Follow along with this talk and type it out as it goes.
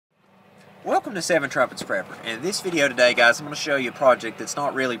Welcome to Seven Trumpets Prepper. And in this video today, guys, I'm going to show you a project that's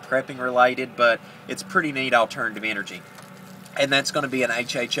not really prepping related, but it's a pretty neat alternative energy. And that's going to be an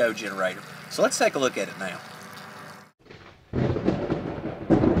HHO generator. So let's take a look at it now.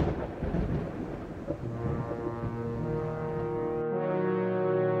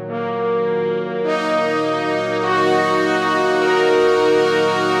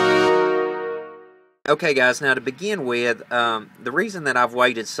 Okay guys, now to begin with, the reason that I've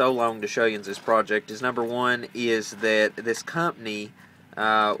waited so long to show you this project is, number one, is that this company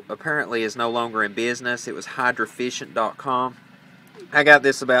apparently is no longer in business. It was hydroficient.com. I got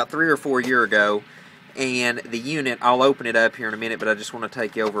this about 3 or 4 years ago, and the unit, I'll open it up here in a minute, but I just want to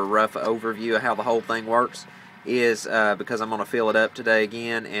take you over a rough overview of how the whole thing works, is because I'm going to fill it up today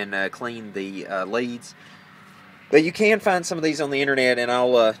again and clean the leads. But you can find some of these on the internet, and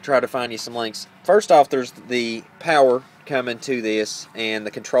I'll try to find you some links. First off, there's the power coming to this and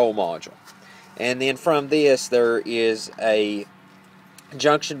the control module. And then from this, there is a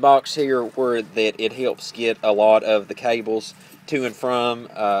junction box here where that it helps get a lot of the cables to and from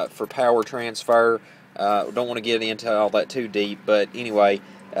for power transfer. Don't want to get into all that too deep, but anyway,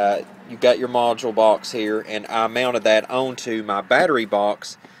 you've got your module box here, and I mounted that onto my battery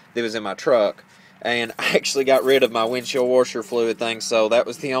box that was in my truck. And I actually got rid of my windshield washer fluid thing, so that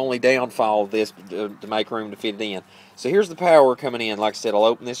was the only downfall of this to make room to fit it in. So here's the power coming in. Like I said, I'll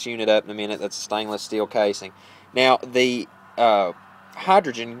open this unit up in a minute. That's a stainless steel casing. Now, the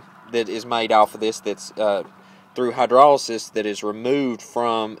hydrogen that is made off of this, that's through hydrolysis, that is removed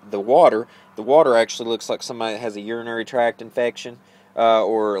from the water actually looks like somebody that has a urinary tract infection.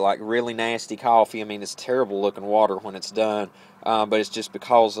 Or like really nasty coffee. I mean, it's terrible looking water when it's done, but it's just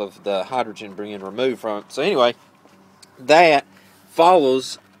because of the hydrogen being removed from it. So anyway, that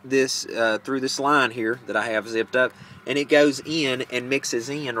follows this through this line here that I have zipped up, and it goes in and mixes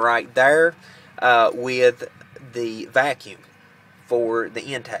in right there with the vacuum for the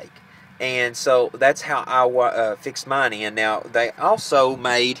intake. And so that's how I fixed mine in. Now, they also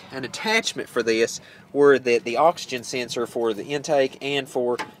made an attachment for this where the oxygen sensor for the intake and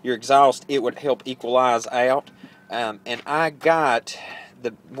for your exhaust, it would help equalize out. And I got,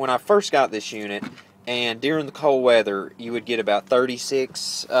 when I first got this unit, and during the cold weather, you would get about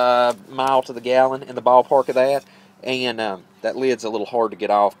 36 mile to the gallon in the ballpark of that. And that lid's a little hard to get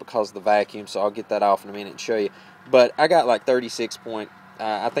off because of the vacuum, so I'll get that off in a minute and show you. But I got like 36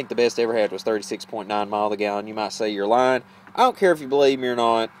 I think the best I ever had was 36.9 mile to the gallon. You might say you're lying. I don't care if you believe me or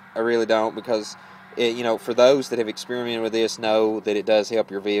not. I really don't, because for those that have experimented with this know that it does help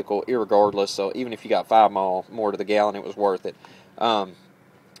your vehicle irregardless. So even if you got 5 mile more to the gallon, it was worth it.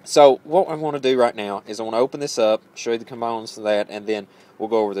 So what I want to do right now is I want to open this up, show you the components of that, and then we'll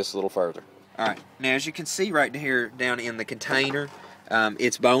go over this a little further. Alright, now as you can see right here down in the container,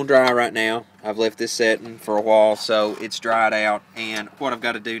 it's bone dry right now. I've left this setting for a while, so it's dried out. And what I've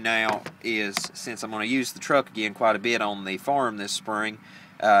got to do now is, since I'm going to use the truck again quite a bit on the farm this spring,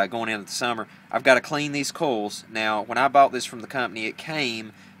 going into the summer, I've got to clean these coils. Now, when I bought this from the company, it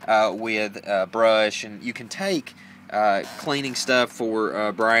came with a brush, and you can take cleaning stuff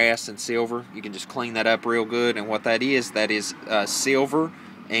for brass and silver. You can just clean that up real good, and what that is silver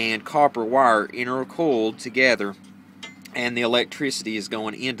and copper wire intercoiled together, and the electricity is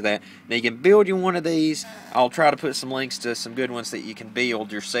going into that. Now you can build you one of these. I'll try to put some links to some good ones that you can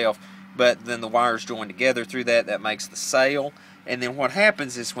build yourself, but then the wires join together through that makes the sail. And then what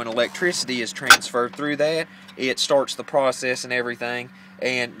happens is when electricity is transferred through that, it starts the process and everything,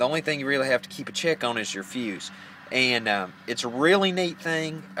 and the only thing you really have to keep a check on is your fuse. And it's a really neat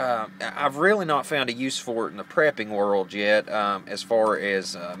thing. I've really not found a use for it in the prepping world yet, as far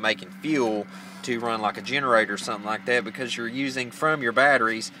as making fuel to run like a generator or something like that, because you're using from your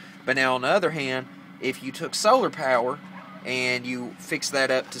batteries. But now on the other hand, if you took solar power and you fix that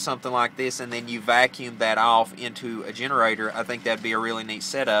up to something like this, and then you vacuum that off into a generator, I think that'd be a really neat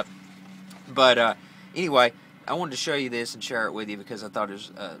setup. But anyway, I wanted to show you this and share it with you because I thought it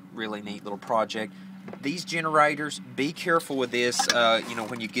was a really neat little project. These generators, be careful with this,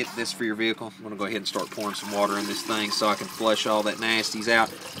 when you get this for your vehicle. I'm going to go ahead and start pouring some water in this thing so I can flush all that nasties out.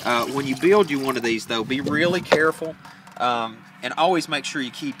 When you build you one of these, though, be really careful, and always make sure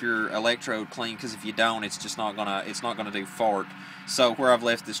you keep your electrode clean, because if you don't, it's just not gonna do fart. So where I've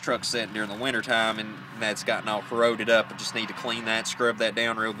left this truck sitting during the winter time and that's gotten all corroded up, I just need to clean that, scrub that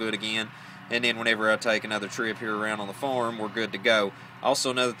down real good again, and then whenever I take another trip here around on the farm, we're good to go.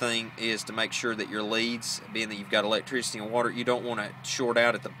 Also, another thing is to make sure that your leads, being that you've got electricity and water, you don't want to short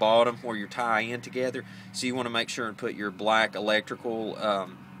out at the bottom where you tie in together. So you want to make sure and put your black electrical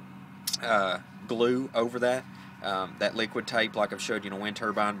glue over that, that liquid tape like I've showed you in a wind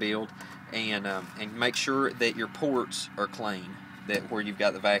turbine build, and make sure that your ports are clean, that where you've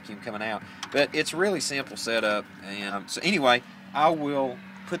got the vacuum coming out. But it's really simple setup. And so anyway, I will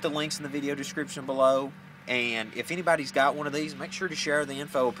put the links in the video description below. And if anybody's got one of these, make sure to share the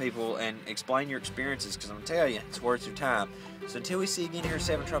info with people and explain your experiences, because I'm going to tell you, it's worth your time. So until we see you again here at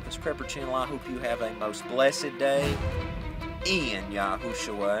Seven Trumpets Prepper Channel, I hope you have a most blessed day in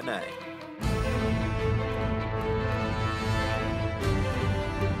Yahushua name.